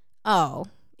 Oh,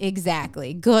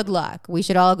 exactly. Good luck. We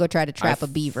should all go try to trap a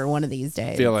beaver one of these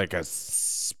days. I feel like a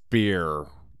spear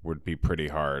would be pretty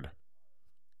hard.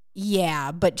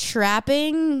 Yeah, but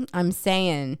trapping, I'm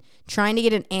saying, trying to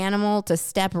get an animal to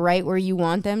step right where you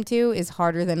want them to is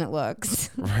harder than it looks.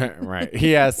 Right.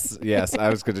 Yes. I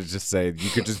was going to just say, you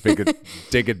could just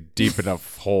dig a deep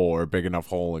enough hole or big enough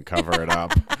hole and cover it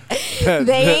up.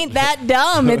 They ain't that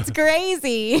dumb. It's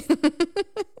crazy.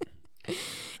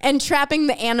 And trapping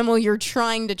the animal you're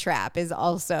trying to trap is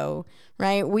also,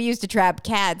 right? We used to trap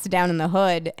cats down in the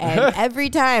hood, and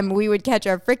every time we would catch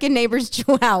our freaking neighbor's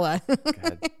chihuahua.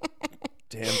 God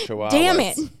damn chihuahuas. Damn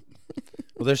it.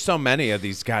 Well, there's so many of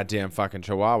these goddamn fucking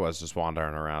chihuahuas just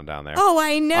wandering around down there. Oh,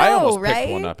 I know, I almost right?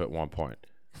 picked one up at one point.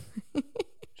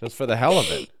 Just for the hell of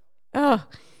it. Oh,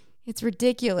 it's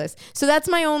ridiculous. So that's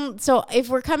my own. So if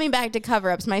we're coming back to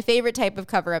cover-ups, my favorite type of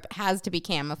cover-up has to be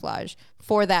camouflage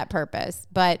for that purpose.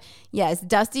 But yes,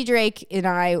 Dusty Drake and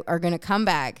I are going to come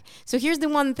back. So here's the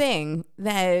one thing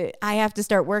that I have to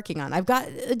start working on. I've got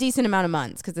a decent amount of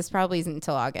months because this probably isn't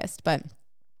until August, but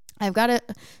I've got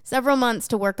several months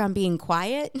to work on being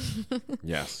quiet.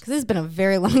 Yes. Because it's been a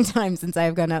very long time since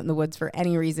I've gone out in the woods for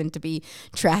any reason to be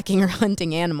tracking or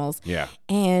hunting animals. Yeah.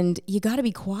 And you got to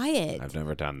be quiet. I've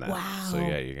never done that. Wow. So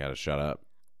yeah, you got to shut up.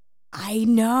 I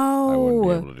know. I wouldn't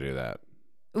be able to do that.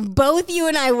 Both you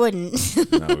and I wouldn't.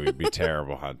 No, we'd be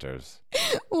terrible hunters.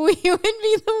 We would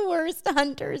be the worst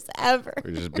hunters ever.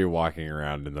 We'd just be walking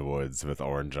around in the woods with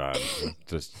orange on,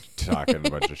 just talking a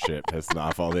bunch of shit, pissing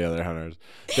off all the other hunters.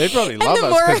 They'd probably love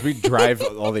us because we drive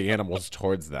all the animals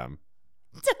towards them.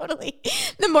 Totally.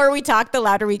 The more we talk, the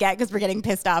louder we get because we're getting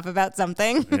pissed off about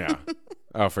something. Yeah.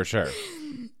 Oh, for sure.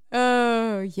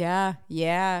 Oh, yeah.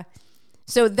 Yeah.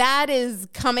 So that is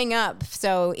coming up.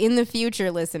 So in the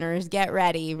future, listeners, get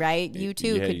ready, right? You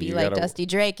too could be like Dusty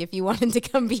Drake if you wanted to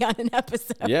come be on an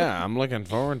episode. Yeah, I'm looking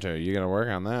forward to it. You got to work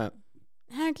on that.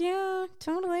 Heck yeah,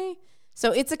 totally.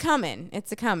 So it's a coming.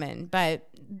 But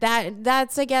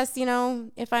that's, I guess,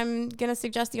 if I'm going to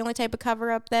suggest the only type of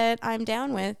cover up that I'm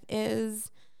down with is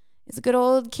a good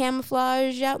old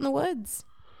camouflage out in the woods.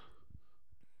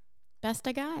 Best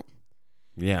I got.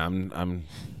 Yeah,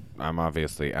 I'm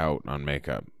obviously out on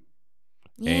makeup.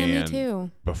 Yeah, and me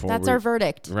too. That's our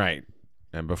verdict. Right.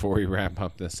 And before we wrap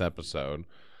up this episode,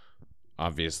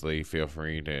 obviously feel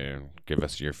free to give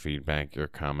us your feedback, your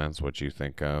comments, what you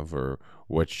think of, or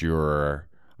what your,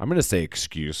 I'm going to say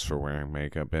excuse for wearing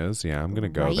makeup is. Yeah, I'm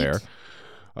going to go there.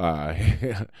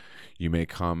 You may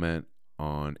comment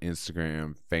on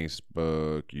Instagram,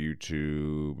 Facebook,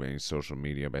 YouTube, any social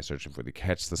media by searching for the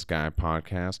Catch the Sky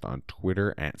podcast, on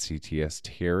Twitter at CTS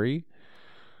Terry.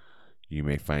 You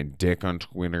may find Dick on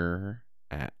Twitter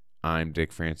at I'm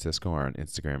Dick Francisco, or on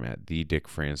Instagram at the Dick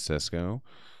Francisco.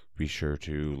 Be sure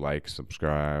to like,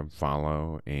 subscribe,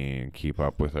 follow, and keep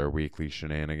up with our weekly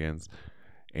shenanigans.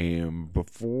 And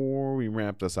before we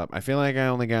wrap this up, I feel like I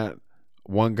only got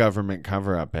one government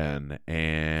cover-up in,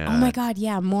 and oh my god,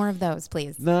 yeah, more of those,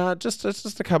 please. Nah, just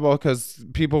a couple, because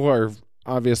people who are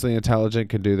obviously intelligent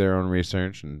can do their own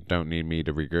research and don't need me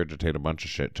to regurgitate a bunch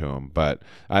of shit to them. But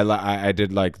I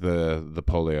did like the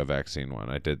polio vaccine one.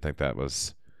 I did think that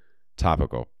was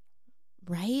topical,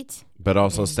 right? But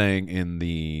also staying in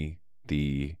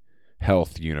the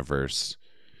health universe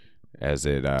as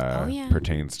it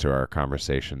pertains to our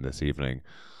conversation this evening.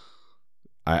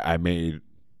 I made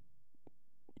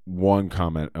one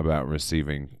comment about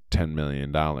receiving $10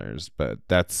 million, but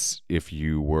that's if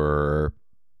you were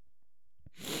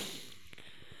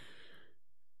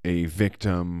a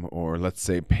victim, or let's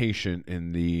say patient,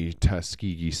 in the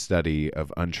Tuskegee study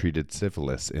of untreated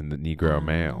syphilis in the Negro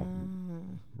male.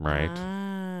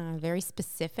 Right? Very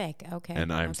specific. Okay.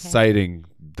 And I'm citing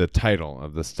the title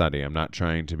of the study. I'm not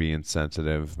trying to be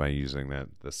insensitive by using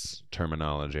this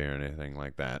terminology or anything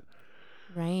like that.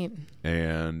 Right.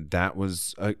 And that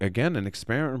was, again, an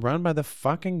experiment run by the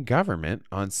fucking government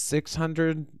on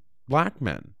 600 black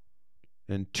men.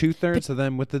 And 2/3 of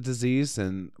them with the disease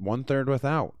and 1/3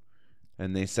 without.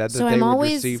 And they said that they would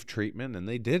receive treatment, and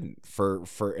they didn't.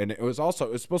 And it was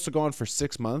supposed to go on for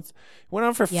 6 months. It went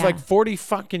on for like 40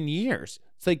 fucking years.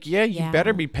 It's like, you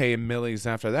better be paying millies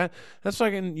after that. That's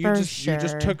fucking, you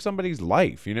just took somebody's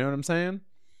life. You know what I'm saying?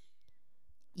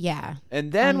 Yeah.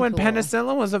 And then when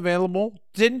penicillin was available,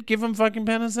 didn't give them fucking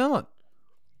penicillin.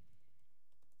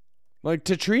 Like,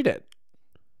 to treat it.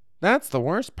 That's the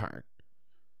worst part.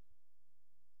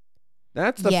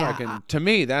 That's the fucking, to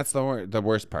me, that's the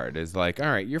worst part, is like,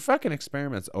 all right, your fucking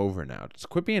experiment's over now. Just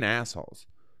quit being assholes.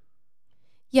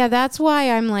 Yeah, that's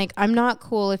why I'm like, I'm not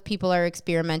cool if people are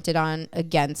experimented on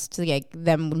against, like,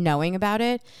 them knowing about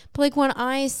it. But like, when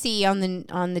I see on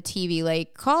the TV,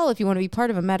 like, call if you want to be part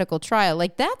of a medical trial,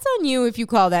 like, that's on you if you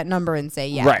call that number and say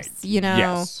yes. Right. You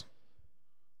know?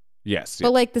 Yes.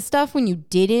 But like the stuff when you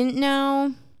didn't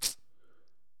know,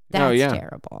 that's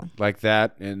terrible. Like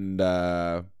that, and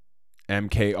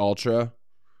MK Ultra,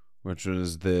 which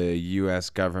was the U.S.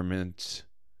 government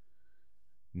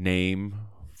name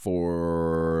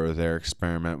for their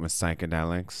experiment with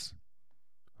psychedelics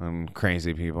on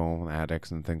crazy people, addicts,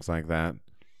 and things like that.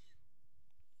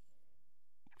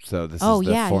 So this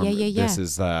This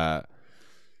is not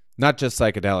just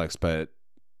psychedelics, but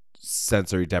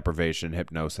sensory deprivation,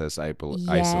 hypnosis,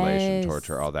 isolation,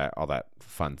 torture, all that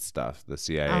fun stuff. The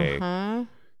CIA Uh-huh.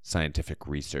 Scientific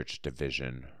Research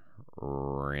Division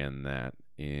ran that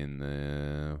in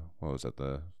the, what was it,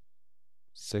 the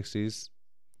 60s,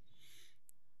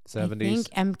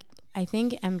 70s? I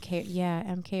think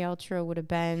MK Ultra would have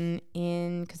been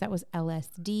in, because that was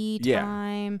LSD Yeah.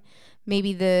 time.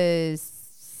 Maybe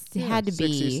had to 60s,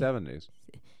 be 70s.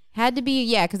 Had to be,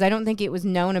 yeah, because I don't think it was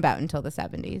known about until the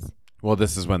 70s. Well,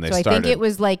 this is when they So I started. think it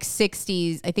was like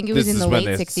 60s. I think it was This in is the when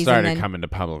late they 60s. started And then, coming to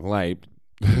public light.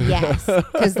 yes,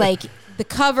 because like the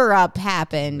cover up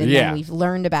happened, and Yeah. then we've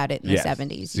learned about it in Yes. the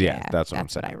 70s. Yeah, that's what I'm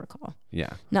what saying. I recall.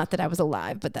 Yeah. Not that I was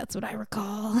alive, but that's what I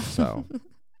recall. So,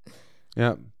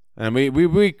 yeah. And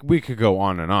we could go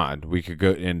on and on. We could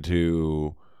go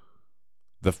into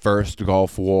the first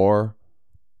Gulf War,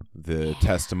 the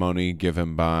testimony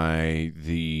given by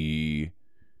the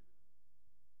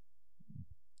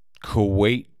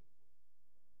Kuwait,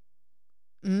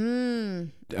 the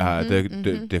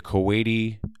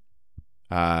Kuwaiti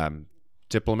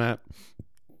diplomat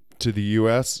to the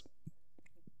U.S.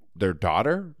 Their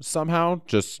daughter somehow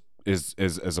just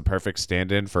is a perfect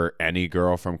stand-in for any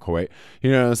girl from Kuwait.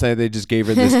 You know what I'm saying? They just gave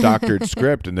her this doctored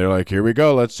script, and they're like, here we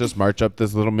go. Let's just march up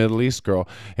this little Middle East girl.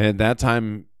 And at that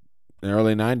time, in the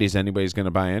early 90s, anybody's going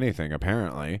to buy anything,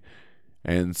 apparently.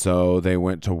 And so they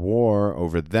went to war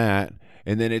over that.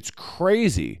 And then it's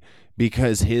crazy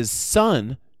because his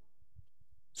son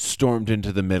stormed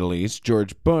into the Middle East,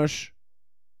 George Bush,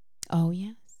 Oh,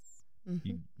 yes.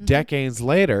 Mm-hmm. decades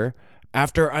later,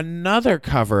 after another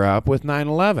cover-up with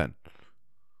 9/11,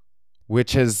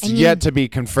 which has yet to be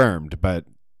confirmed, but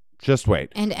just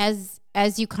wait. And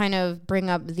as you kind of bring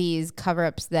up these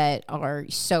cover-ups that are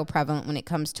so prevalent when it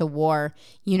comes to war,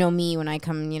 you know me, when I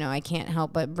come, I can't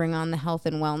help but bring on the health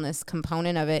and wellness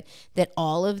component of it, that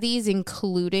all of these,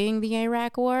 including the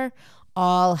Iraq War,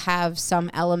 all have some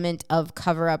element of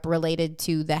cover-up related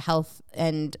to the health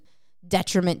and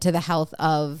detriment to the health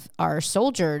of our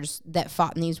soldiers that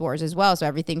fought in these wars as well. So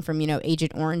everything from,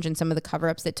 Agent Orange and some of the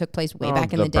cover-ups that took place way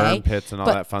back in the day. The burn pits and all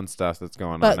that fun stuff that's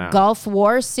going on But now. Gulf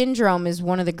War syndrome is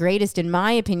one of the greatest, in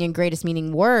my opinion, greatest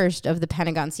meaning worst of the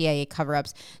Pentagon CIA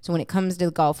cover-ups. So when it comes to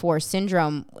the Gulf War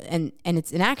syndrome, and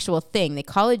it's an actual thing, they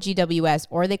call it GWS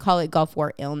or they call it Gulf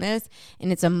War illness,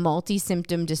 and it's a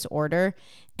multi-symptom disorder.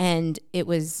 And it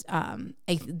was,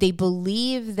 they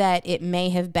believe that it may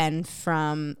have been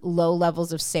from low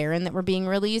levels of sarin that were being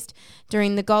released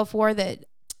during the Gulf War that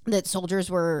soldiers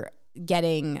were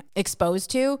getting exposed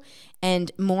to,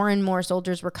 and and more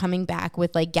soldiers were coming back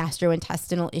with like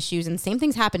gastrointestinal issues, and same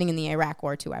thing's happening in the Iraq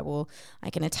War too. I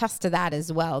can attest to that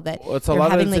as well. That it's a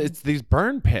lot of it's these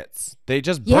burn pits. They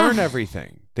just burn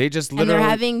everything. They just literally. And they're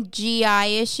having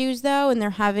GI issues though, and they're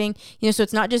having so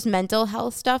it's not just mental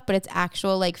health stuff, but it's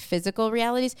actual like physical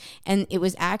realities. And it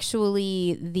was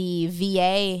actually the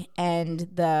VA and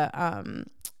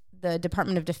the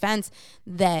Department of Defense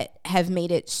that have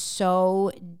made it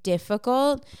so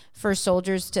difficult for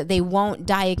soldiers they won't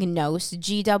diagnose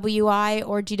GWI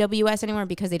or GWS anymore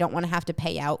because they don't want to have to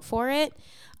pay out for it.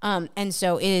 And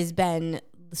so it has been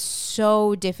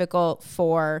so difficult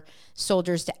for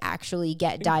soldiers to actually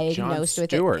get diagnosed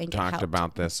with it. Jon and Stewart talked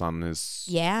about this on his.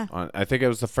 Yeah. I think it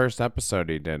was the first episode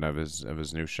he did of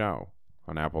his new show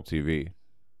on Apple TV.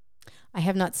 I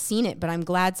have not seen it, but I'm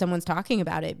glad someone's talking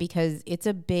about it because it's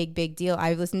a big, big deal.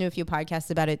 I've listened to a few podcasts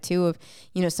about it too of,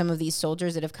 some of these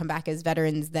soldiers that have come back as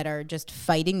veterans that are just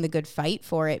fighting the good fight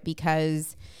for it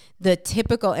because the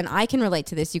typical, and I can relate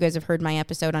to this. You guys have heard my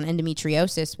episode on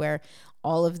endometriosis where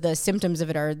all of the symptoms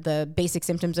of it are the basic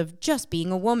symptoms of just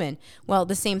being a woman. Well,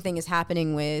 the same thing is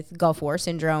happening with Gulf War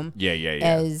syndrome. Yeah.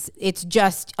 As it's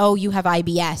just, you have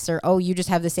IBS or, you just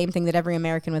have the same thing that every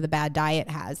American with a bad diet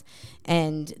has.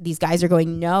 And these guys are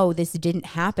going, no, this didn't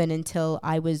happen until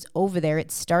I was over there.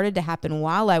 It started to happen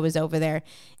while I was over there.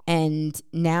 And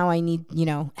now I need,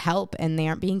 help. And they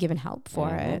aren't being given help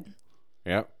for it.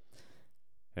 Yep.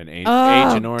 And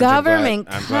Agent Orange, government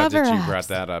I'm glad that you cover-ups. brought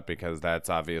that up because that's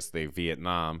obviously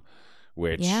Vietnam,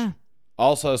 which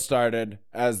also started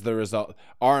as the result.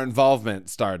 Our involvement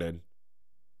started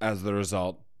as the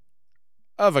result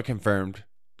of a confirmed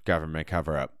government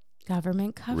cover-up.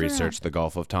 Government cover-up. Research the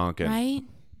Gulf of Tonkin. Right?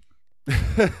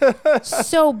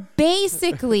 So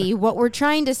basically what we're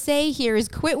trying to say here is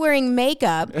quit wearing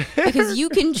makeup because you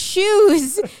can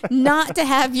choose not to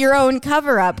have your own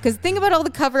cover-up, because think about all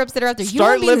the cover-ups that are out there.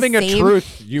 Start living a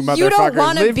truth, you motherfucker. You don't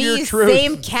want to Live be your truth.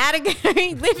 same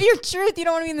category. Live your truth. You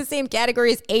don't want to be in the same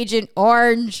category as Agent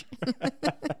Orange.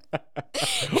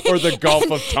 Or the Gulf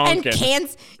of Tonkin.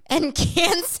 And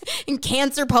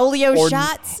cancer polio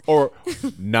shots. Or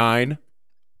 9/11.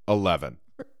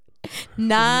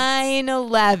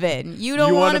 9/11. You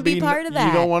don't want to be part of that.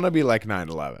 You don't want to be like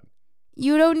 9/11.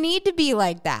 You don't need to be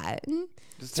like that.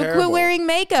 It's So terrible. quit wearing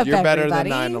makeup, You're better everybody.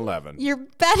 than 9/11. You're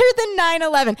better than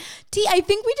 9/11. T, I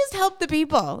think we just helped the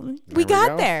people. We got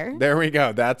go. there. There we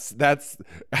go. That's.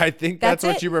 I think that's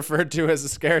what it. you referred to as a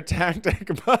scare tactic.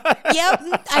 But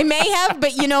Yep, I may have,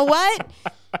 but you know what?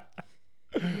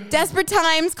 Desperate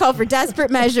times call for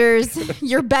desperate measures.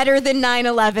 You're better than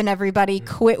 9/11, everybody.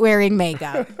 Quit wearing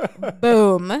makeup.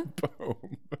 Boom. boom.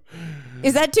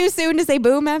 Is that too soon to say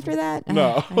boom after that?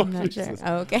 No. I'm not sure. Jesus.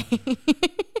 Oh, okay.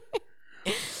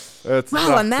 It's Well,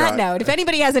 tough, on that guys. note, if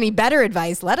anybody has any better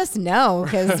advice, let us know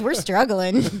because we're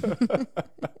struggling. I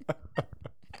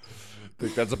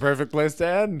think that's a perfect place to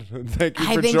end. Thank you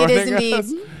I for think it is joining us.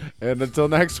 indeed. And until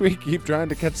next week, keep trying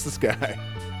to catch the sky.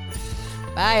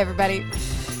 Bye, everybody.